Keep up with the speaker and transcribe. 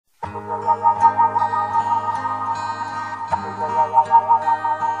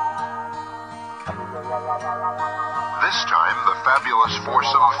fabulous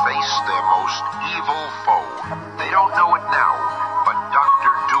foursome face their most evil foe. They don't know it now, but Dr.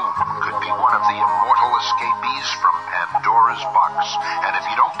 Doom could be one of the immortal escapees from Pandora's box. And if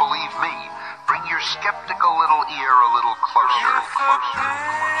you don't believe me, bring your skeptical little ear a little closer. If the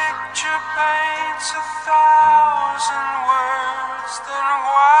picture paints 1,000 words, then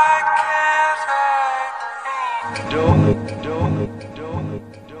why can't I paint?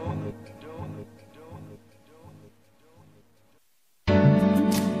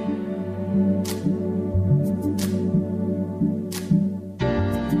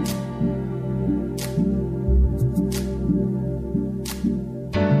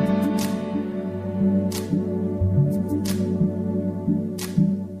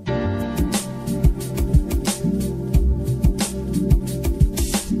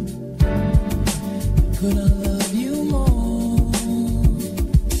 Could I love you more?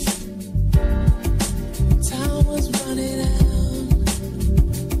 Time was running out.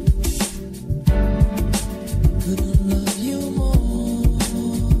 Could I love you more?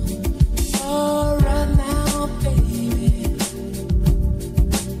 Oh, right now, baby.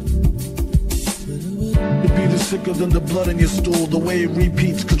 The beat is sicker than the blood in your stool. The way it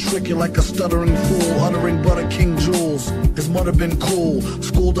repeats could trick you like a stuttering fool, uttering butter king jewels. His mother been cool,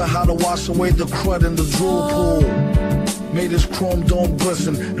 schooled her how to wash away the crud in the drool pool. Made his chrome dome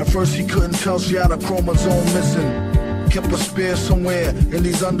glisten. At first he couldn't tell she had a chromosome missing. Kept a spare somewhere in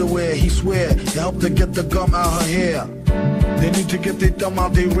these underwear. He swear it helped her get the gum out her hair. They need to get their thumb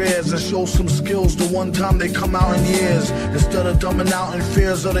out their rears and show some skills the one time they come out in years. Instead of dumbing out in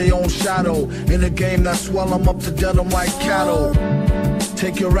fears of their own shadow. In a game that swell them up to dead them like cattle.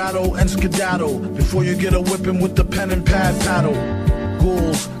 Take your rattle and skedaddle before you get a whipping with the pen and pad paddle.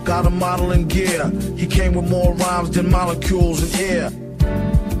 Ghouls got a model in gear. He came with more rhymes than molecules in air.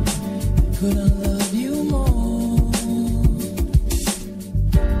 Could I love you more?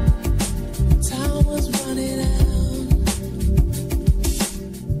 Time was running out.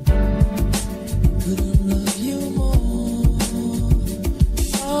 Could I love you more?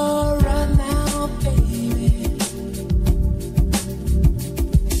 Oh, right now, baby.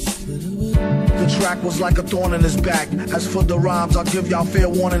 The track was like a thorn in his back. As for the rhymes, I'll give y'all fair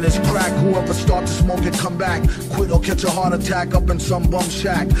warning, it's crack. Whoever start to smoke it, come back. Quit or catch a heart attack up in some bum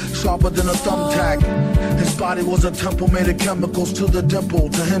shack. Sharper than a thumbtack. His body was a temple made of chemicals to the dimple.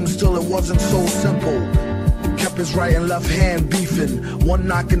 To him still it wasn't so simple. Kept his right and left hand beefing. One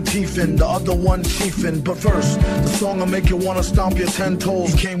knocking teeth in, the other one chiefing. But first, the song will make you wanna stomp your 10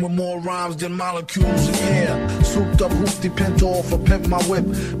 toes. He came with more rhymes than molecules in air. Souped up hoopty pinto off a pimp my whip.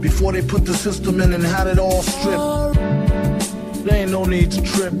 Before they put the system in and had it all stripped. There ain't no need to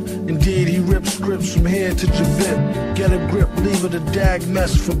trip. Indeed, he ripped scripts from here to Jabit. Get a grip, leave it a dag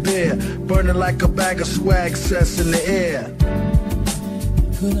mess for bear. Burning like a bag of swag cess in the air.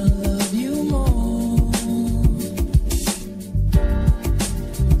 Could I love you more?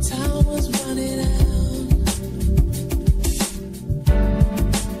 Time was running out.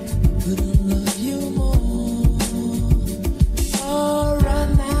 Could I love you more? Oh,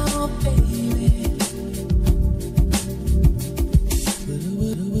 right now, baby.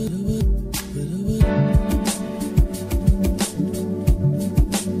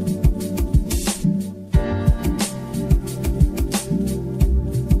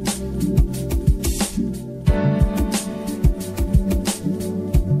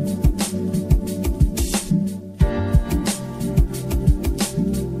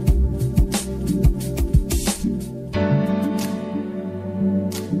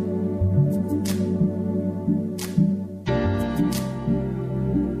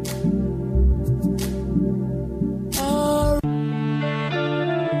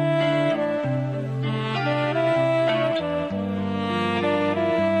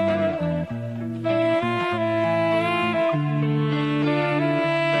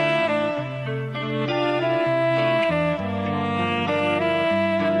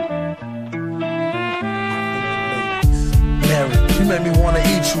 You make me wanna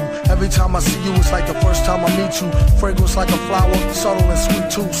eat you. Every time I see you, it's like the first time I meet you. Fragrance like a flower, subtle and sweet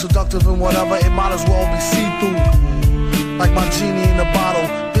too. Seductive and whatever, it might as well be see-through. Like my genie in a bottle.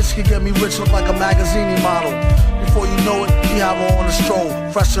 Bitch can get me rich, look like a magazine model. Before you know it, we have her on a stroll.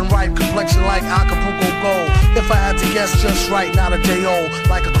 Fresh and ripe, complexion like Acapulco gold. If I had to guess just right, not a day old.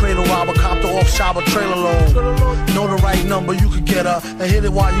 Like a cradle robber, copter off shop, trailer load. Know the right number, you could get her. And hit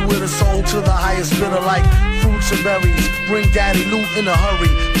it while you with her, sold to the highest bidder. Like fruits and berries, bring daddy loot in a hurry.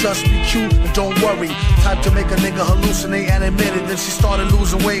 Just be cute and don't worry. Type to make a nigga hallucinate and admit it. Then she started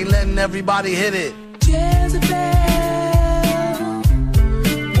losing weight, letting everybody hit it. Jezebel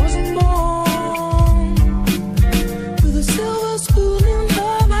wasn't born with a silver spoon.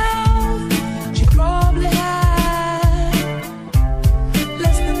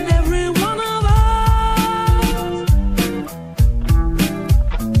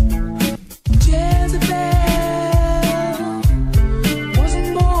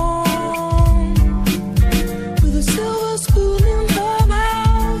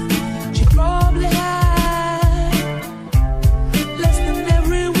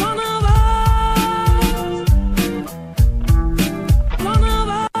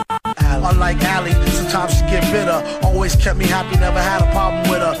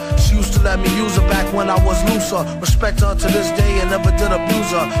 when I was looser. Respect her to this day and never did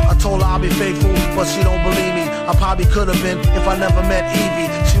abuse her. I told her I'll be faithful, but she don't believe me. I probably could have been if I never met Evie.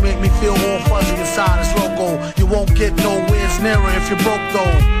 She make me feel all fuzzy inside, it's loco. You won't get nowhere nearer if you're broke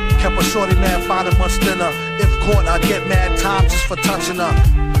though. Kept a shorty man finding much thinner. If caught, I get mad time just for touching her.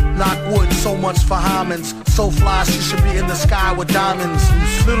 Knock wood, so much for Hymens. So fly, she should be in the sky with diamonds.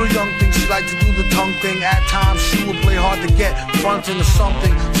 Little young thing, she like to do the tongue thing. At times she would play hard to get, fronting or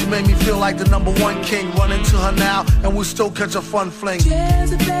something. She made me feel like the #1 king. Run into her now, and we still catch a fun fling.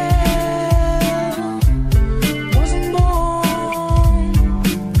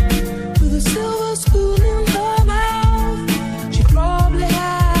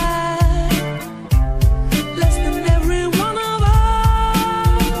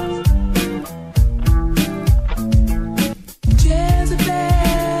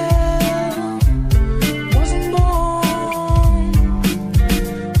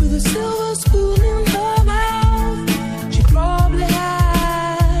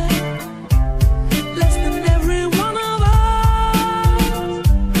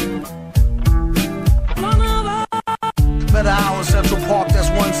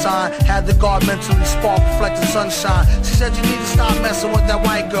 Had the guard mentally spark, reflecting sunshine. She said you need to stop messing with that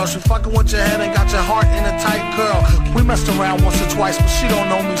white girl. She fucking with your head and got your heart in a tight curl. We messed around once or twice, but she don't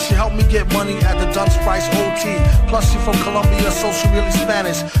know me. She helped me get money at the Dunce Price OT. Plus she from Colombia, so she really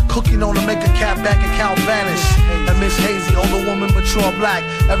Spanish. Cookie known to make a cat bank account vanish. And Miss Hazy, older woman, mature black.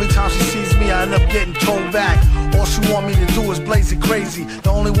 Every time she sees me, I end up getting told back. All she want me to do is blaze it crazy.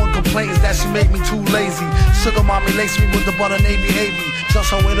 The only one complaint is that she make me too lazy. Sugar mommy lace me with the butter navy Havy. Just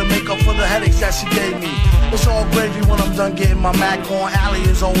her way to make up for the headaches that she gave me. It's all gravy when I'm done getting my Mac on. Allie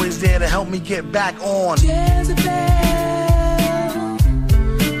is always there to help me get back on.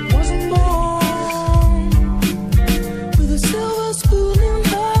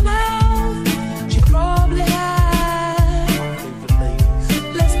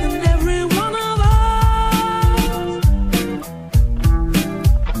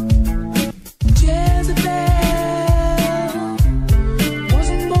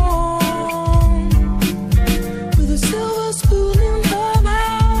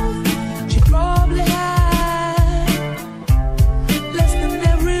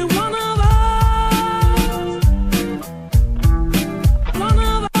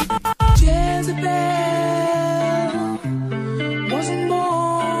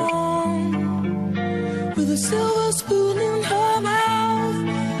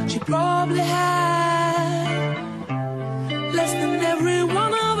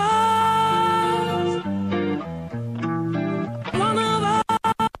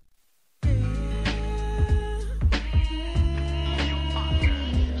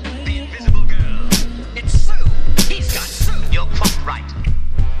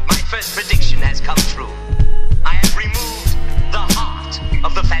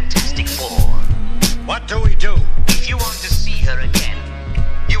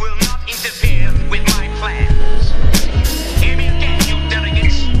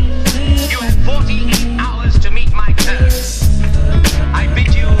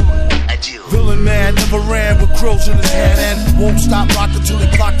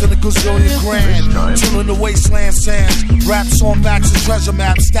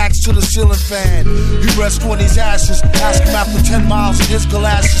 To the ceiling fan, he rests on his ashes. Ask him after 10 miles and his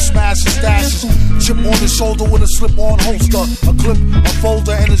galoshes smash his stashes. Chip on his shoulder with a slip-on holster, a clip, a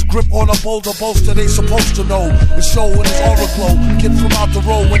folder, and his grip on a boulder bolster. They supposed to know his show and his aura glow. Get from out the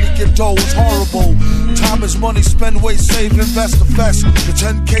road when he get dough, it's horrible. Time is money, spend, wait, save, invest, the fest. The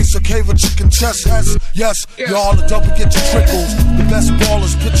 10K so cave a chicken chest. Yes, y'all the double get your trickles. The best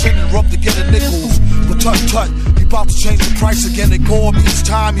ballers pitch in and rub to get a nickels. But tut, he about to change the price again. They go up each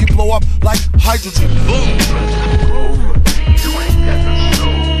time, he blow up like hydrogen. Boom! You ain't getting so.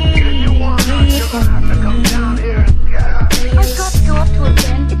 If you wanna, you're gonna have to come down here and get her. I've got to go up to him,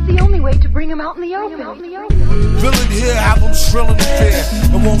 Ben. It's the only way to bring him out in the open. Villain here, have him shrilling in fear.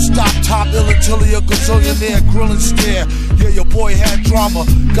 And won't stop top ill until he a gazillionaire, grilling stare. Yeah, your boy had drama.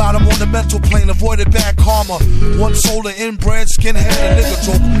 Got him on the mental plane, avoided bad karma. One soul of inbred, skinhead, a nigga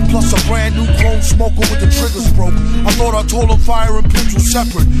joke. Plus a brand new chrome smoker with the triggers broke. I thought I told him fire and pitch was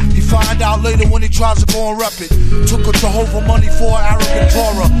separate. He find out later when he tries to go and rep it. Took a Jehovah money for an arrogant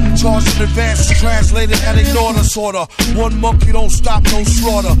Torah. Charged in advance, translated and ignored us order. One monkey don't stop, no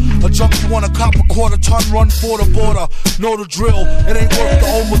slaughter. A junkie want a cop a quarter ton, run for the border. Know the drill, it ain't worth the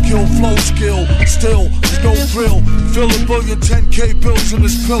overkill. Flow skill, still, there's no thrill. Fill a billion 10K bills in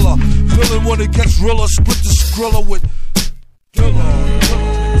this pillar. Feeling when it gets realer, split the skrilla with Dilla.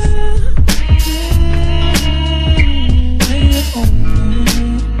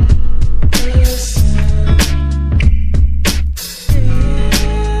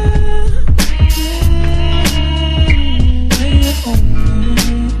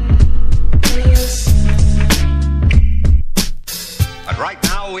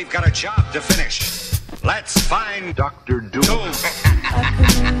 we've got a job to finish. Let's find Dr. Doom.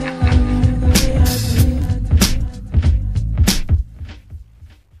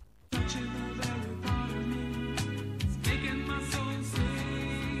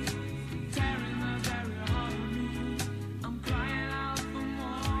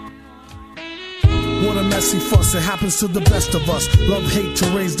 What a messy fuss, it happens to the best of us. Love, hate to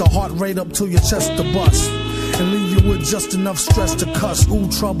raise the heart rate up till your chest to bust. And leave you with just enough stress to cuss. Ooh,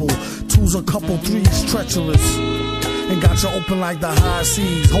 trouble, two's a couple, three's treacherous. And got you open like the high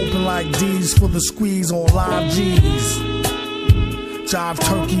seas, hoping like D's for the squeeze on live G's. Jive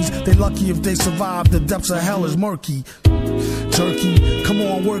turkeys, they lucky if they survive, the depths of hell is murky. Jerky, come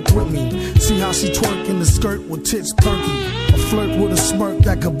on, work with me. See how she twerk in the skirt with tits perky. A flirt with a smirk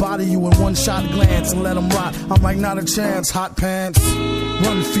that could body you in one shot glance and let them rot. I'm like, not a chance, hot pants.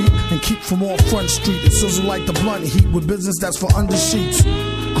 Run feet and keep from off Front Street. It sizzle like the blunt heat with business that's for under sheets.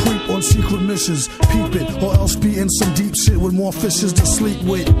 Creep on secret missions, peep it, or else be in some deep shit with more fishes to sleep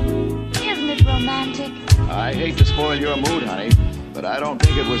with. Isn't it romantic? I hate to spoil your mood, honey, but I don't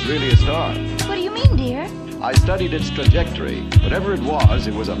think it was really a star. What do you mean, dear? I studied its trajectory. Whatever it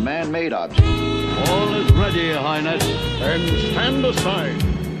was a man-made object. All is ready, Your Highness. Then stand aside.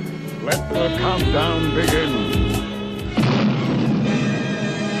 Let the countdown begin.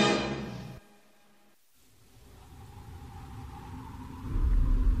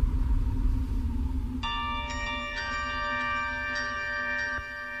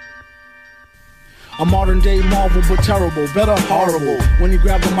 A modern day marvel, but terrible, better horrible. When he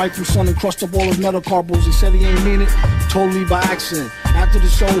grabbed the mic from Son and crushed up all his metacarpals, he said he ain't mean it, totally by accident. After the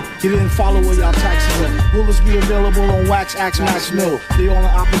show, he didn't follow where y'all taxes went. Will this be available on Wax Axe Max Mill? They all in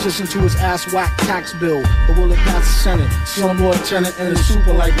opposition to his ass whack tax bill. But will it pass the Senate? Slumlord tenant and his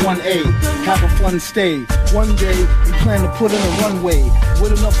super like 1A. Have a fun stay. One day, he planned to put in a runway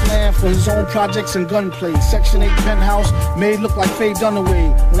with enough land for his own projects and gunplay. Section 8 penthouse made look like Faye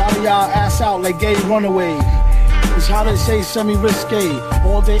Dunaway. A lot of y'all ass out like gay runaway. It's how they say semi-risque.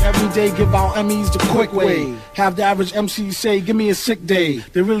 All day, every day, give out Emmys the quick way. Have the average MC say, give me a sick day.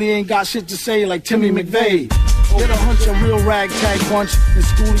 They really ain't got shit to say like Timmy McVeigh. Get a hunch, a real ragtag bunch. In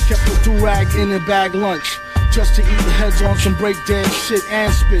school, he kept a do-rag in a bag lunch. Just to eat the heads on some breakdance shit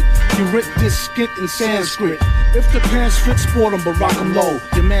and spit. He ripped this skit in Sanskrit. If the pants fit, sport them, but rock them low.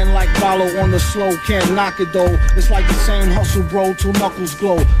 Your man like Ballo on the slow, can't knock it though. It's like the same hustle, bro, till knuckles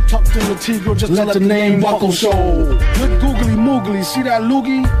glow. Tucked in the Tigre, just let the name buckle show. With googly moogly, see that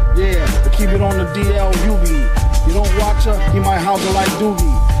loogie? Yeah, but keep it on the DL Yugi. You don't watch her, he might house her like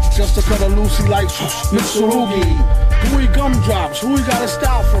Doogie. Just to cut a Lucy like Mitsurugi. Gooey gumdrops, who he got a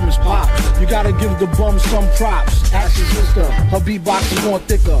style from his pops. You gotta give the bum some props. Ask his sister, her beatbox is more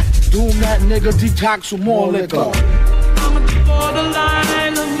thicker. Doom that nigga, detox with more liquor. I'm at the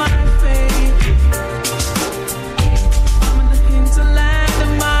borderline of my faith. I'm in the hinterland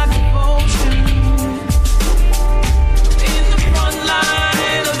of my devotion. In the front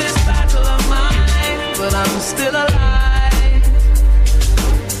line of this battle of mine, but I'm still alive.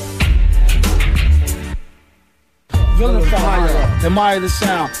 Villain for hire, admire the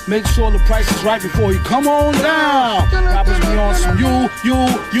sound. Make sure the price is right before he come on down. Rappers be on some you.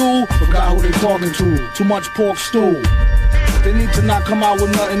 Forgot who they talking to. Too much pork stew. They need to not come out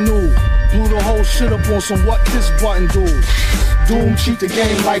with nothing new. Blew the whole shit up on some what this button do. Doom cheat the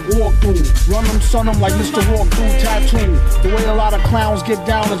game like walkthrough. Run them, son them like Mr. Walk through tattoo. The way a lot of clowns get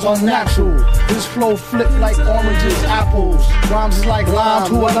down is unnatural. His flow flip like oranges, apples. Rhymes is like lime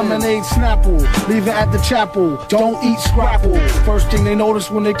to a lemonade snapple. Leave it at the chapel, don't eat scrapple. First thing they notice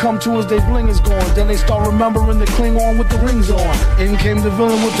when they come to us, they bling is gone. Then they start remembering the Klingon with the rings on. In came the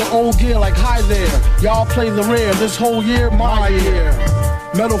villain with the old gear like hi there. Y'all play the rare, this whole year, my year.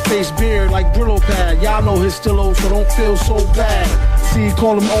 Metal face beard like Brillo pad. Y'all know his still old, so don't feel so bad. See,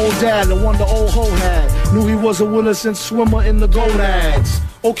 call him old dad, the one the old hoe had. Knew he was a winner since swimmer in the gonads.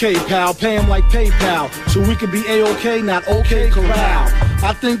 Okay, pal, pay him like PayPal, so we can be A-OK, not OK corral.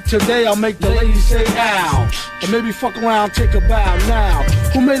 I think today I'll make the ladies say ow, and maybe fuck around, take a bow now.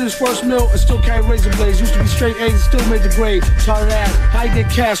 Who made his first meal and still carry razor blades? Used to be straight A's and still made the grade. Tired ass, how you get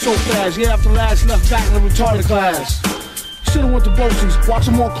cash so fast? Yeah, after last left back in the retarded class. Should've went to Boatsies, watch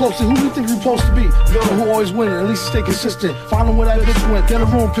him more closely. Who do you think you're supposed to be? Villain who always winning, at least stay consistent. Find him where that bitch went, get a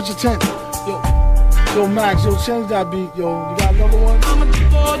room, pitch a tent. Yo, Max, yo, change that beat, yo. You got another one? I'm at the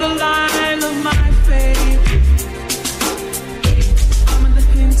borderline of my faith. I'm in the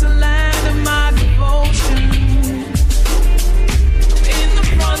hinterland of my devotion. In the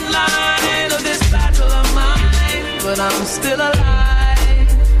front line of this battle of mine, but I'm still alive.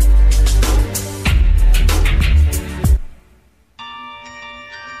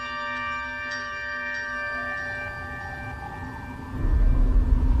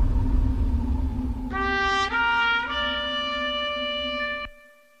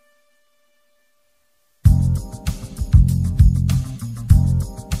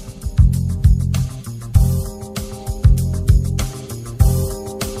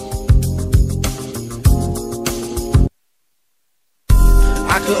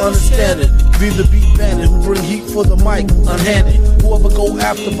 can understand it. Be the beat bandit who bring heat for the mic, unhanded. Whoever go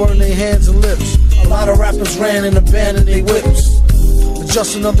after burn their hands and lips. A lot of rappers ran and abandoned their whips. It's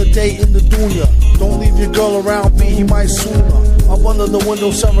just another day in the dunya. Don't leave your girl around me, he might sooner. Up under the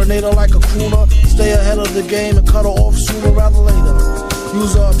window, serenade her like a crooner. Stay ahead of the game and cut her off sooner rather later.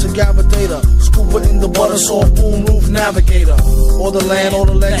 Use her to gavitator, scoop her in the butter soft boom roof navigator. Or the land, or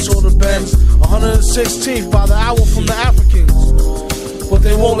the Lex, or the Benz. 116th by the hour from the Africans. But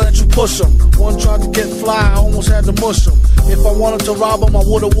they won't let you push them. One tried to get fly, I almost had to mush him. If I wanted to rob him, I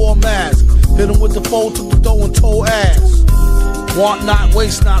would've wore a mask. Hit him with the fold, took the dough and told ass. Want not,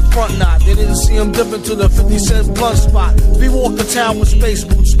 waste not, front not. They didn't see him dip into the 50-cent blunt spot. V walked the town with space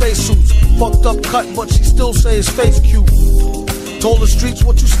boots, space suits. Fucked up cut, but she still say his face cute. Told the streets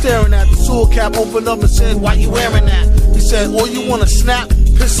what you staring at. The sewer cap opened up and said, why you wearing that? He said, oh, you wanna snap?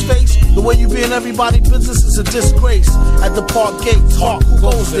 Piss face? The way you be in everybody's business is a disgrace. At the park gates, Hawk, who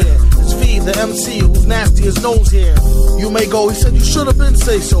goes there? It's V, the MC, who's nasty as nose hair. You may go, he said, you should have been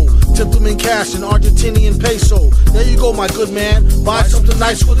say so. Tipped him in cash in Argentinian peso. There you go, my good man. Buy something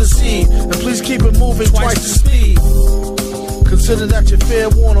nice for the seed. And please keep it moving twice the speed. Consider that you're fair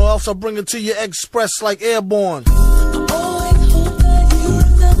warned, or else I'll bring it to you express like airborne.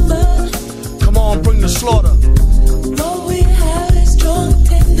 Come on, bring the slaughter. What we have is strong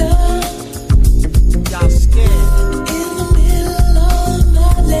tender. Y'all scared. In the middle of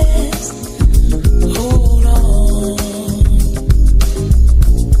my list. Hold on.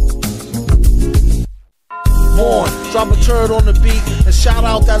 Born, drop a turd on the beat and shout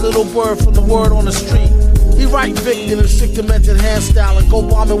out that little bird from the word on the street. He right Vic in a sick demented hand style and go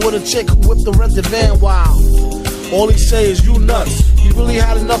bombing with a chick who whipped the rented van wild. All he say is you nuts. He really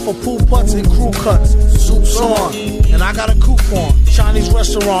had enough of pool putts and crew cuts. Soup's on, and I got a coupon. Chinese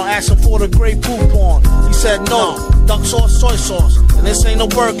restaurant asking for the great coupon. He said no, duck sauce, soy sauce. And this ain't no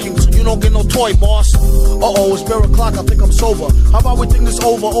Burger King, so you don't get no toy, boss. Uh-oh, it's beer o'clock, I think I'm sober. How about we think this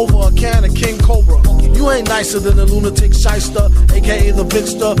over a can of King Cobra? You ain't nicer than the lunatic shyster, aka the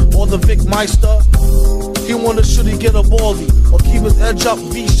Vicster or the Vic Meister. He wonder should he get a baldy or keep his edge up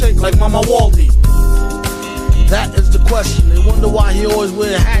V-shaped like Mama Waldy. That is the question. They wonder why he always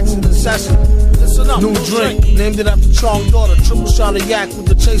wear hats in the session. Listen up, new drink, named it after Chong daughter. Triple shot of yak with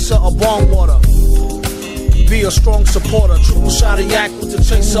the chaser of bong water. Be a strong supporter. Triple shot of yak with the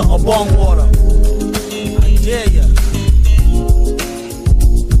chaser of bong water. I dare ya.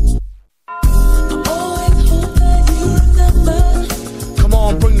 Always hope that you remember. Come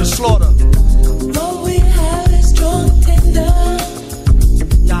on, bring the slaughter. What we have is strong tender.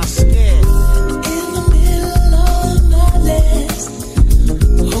 Y'all scared.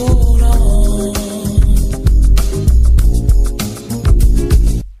 Hold on.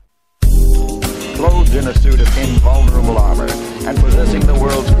 Clothed in a suit of invulnerable armor and possessing the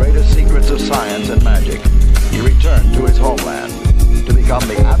world's greatest secrets of science and magic, he returned to his homeland to become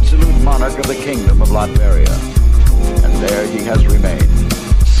the absolute monarch of the kingdom of Latveria. And there he has remained,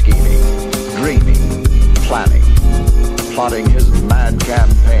 scheming, dreaming, planning, plotting his mad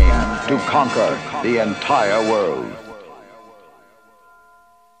campaign to conquer the entire world.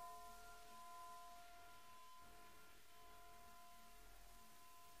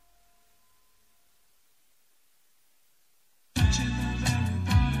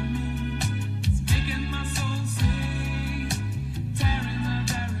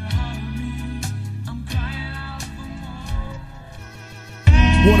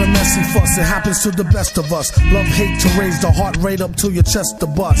 What a messy fuss, it happens to the best of us. Love, hate to raise the heart rate up till your chest to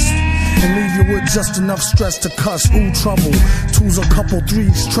bust. And leave you with just enough stress to cuss. Ooh, trouble, two's a couple,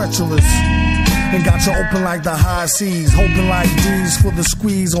 three's treacherous. And got you open like the high seas, hoping like D's for the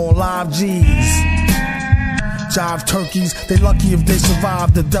squeeze on live G's. Jive turkeys, they lucky if they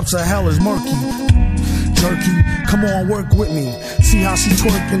survive, the depths of hell is murky. Jerky, come on, work with me. See how she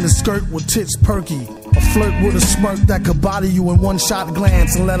twerk in the skirt with tits perky. A flirt with a smirk that could body you in one shot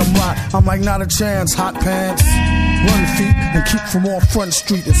glance and let them rock. I'm like, not a chance, hot pants. Run feet and keep from off Front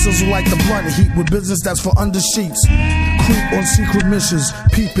Street and sizzle like the blunt heat with business that's for under sheets. Creep on secret missions,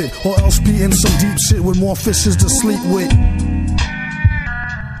 peep it, or else be in some deep shit with more fishes to sleep with.